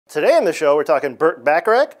Today on the show, we're talking Burt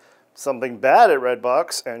Bacharach, something bad at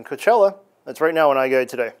Redbox, and Coachella. That's right now on iGuide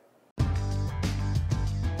Today.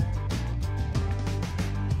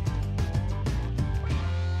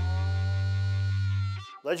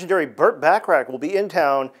 Legendary Burt Bacharach will be in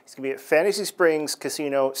town. He's going to be at Fantasy Springs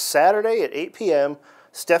Casino Saturday at 8 p.m.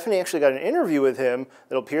 Stephanie actually got an interview with him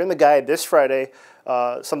that'll appear in the guide this Friday.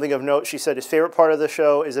 Something of note, she said his favorite part of the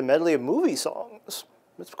show is a medley of movie songs.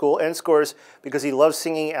 That's cool. And scores because he loves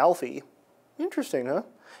singing Alfie. Interesting, huh?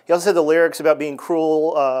 He also said the lyrics about being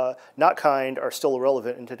cruel, not kind, are still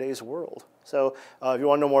relevant in today's world. So if you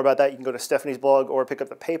want to know more about that, you can go to Stephanie's blog or pick up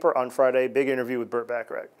the paper on Friday. Big interview with Burt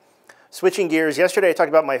Bacharach. Switching gears, yesterday I talked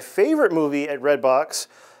about my favorite movie at Redbox.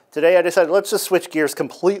 Today I decided let's just switch gears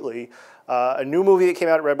completely. A new movie that came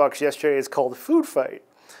out at Redbox yesterday is called Food Fight.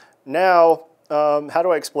 Now, how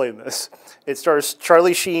do I explain this? It stars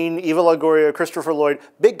Charlie Sheen, Eva Longoria, Christopher Lloyd.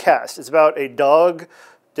 Big cast. It's about a dog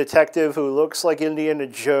detective who looks like Indiana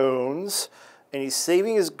Jones, and he's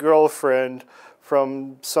saving his girlfriend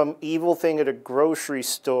from some evil thing at a grocery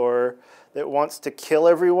store that wants to kill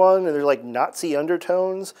everyone, and there's like Nazi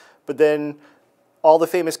undertones. But then all the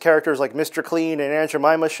famous characters like Mr. Clean and Aunt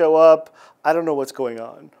Jemima show up. I don't know what's going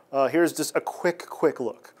on. Here's just a quick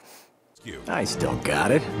look. I still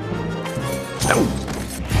got it.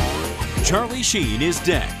 Charlie Sheen is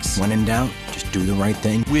Dex. When in doubt, just do the right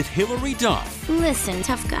thing. With Hilary Duff. Listen,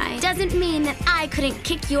 tough guy, doesn't mean that I couldn't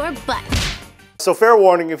kick your butt. So fair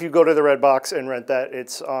warning, if you go to the Redbox and rent that,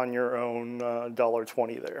 it's on your own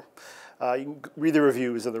 $1.20 there. You can read the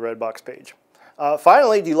reviews on the Redbox page.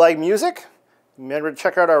 Finally, do you like music? Remember to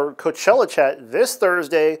check out our Coachella chat this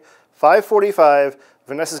Thursday, 5:45.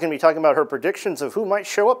 Vanessa's going to be talking about her predictions of who might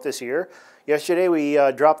show up this year. Yesterday we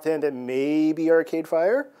dropped in that maybe Arcade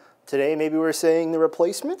Fire. Today maybe we're saying the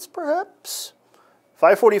Replacements, perhaps?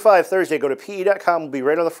 5:45 Thursday. Go to pe.com. We'll be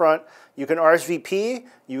right on the front. You can RSVP.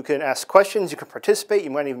 You can ask questions. You can participate. You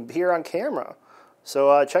might even be here on camera.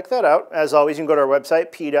 So check that out. As always, you can go to our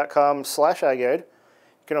website, pe.com/iGuide.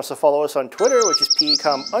 You can also follow us on Twitter, which is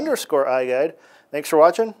pe.com_iGuide. Thanks for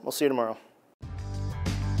watching. We'll see you tomorrow.